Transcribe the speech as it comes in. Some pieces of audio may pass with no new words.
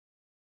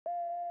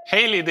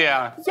Hey,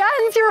 Lydia.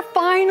 Jens, you're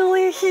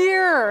finally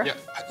here. Yeah,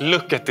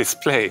 look at this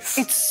place.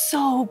 It's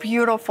so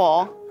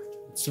beautiful.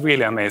 It's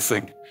really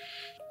amazing.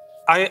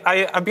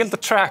 I built a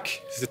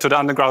track to the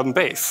underground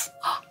base.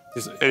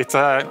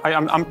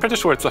 I'm pretty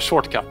sure it's a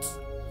shortcut.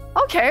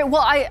 Okay,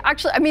 well,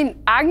 I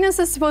mean, Agnes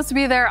is supposed to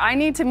be there. I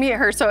need to meet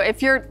her. So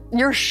if you're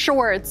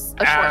sure it's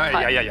a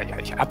shortcut.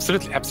 Yeah.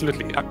 Absolutely.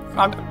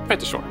 I'm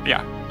pretty sure.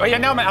 Yeah. Oh, yeah.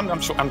 No,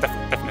 I'm sure. I'm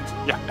definite.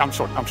 Yeah, I'm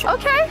sure.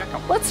 Okay,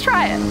 yeah, let's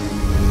try it.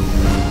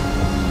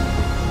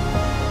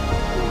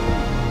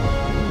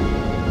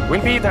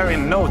 We'll be there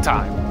in no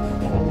time.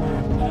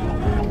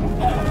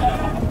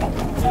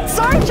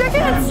 Sorry,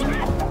 chickens.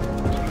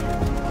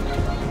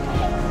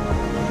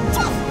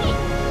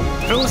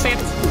 Cruise it.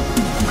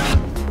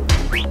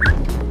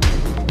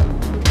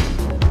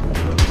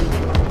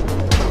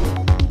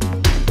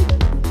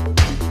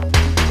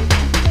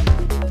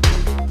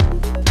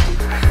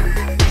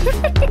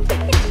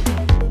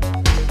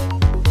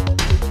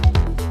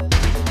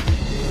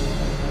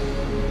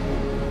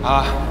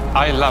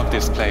 I love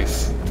this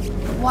place.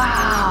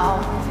 Wow.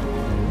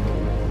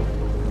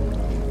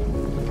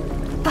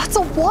 That's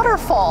a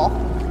waterfall.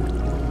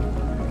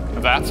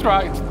 That's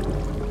right.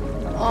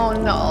 Oh,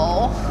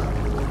 no.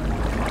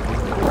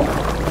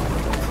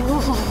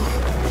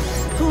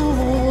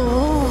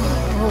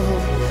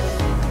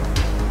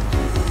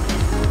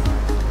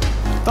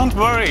 Don't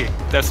worry,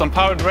 there's some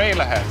powered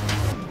rail ahead.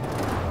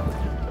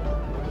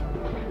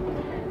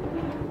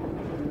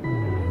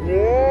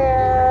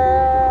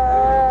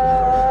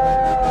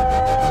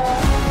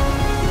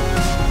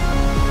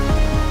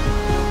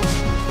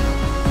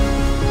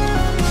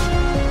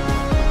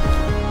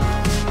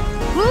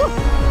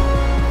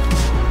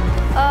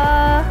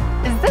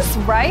 Is this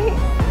right?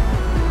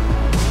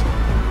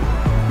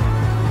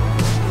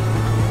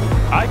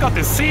 I got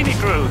the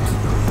scenic route.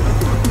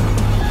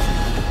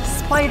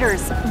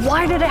 Spiders.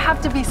 Why did it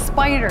have to be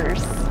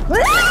spiders?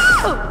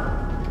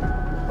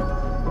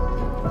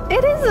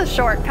 It is a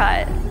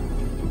shortcut.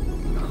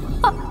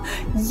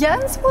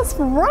 Jens was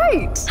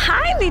right.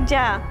 Hi,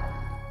 Lydia.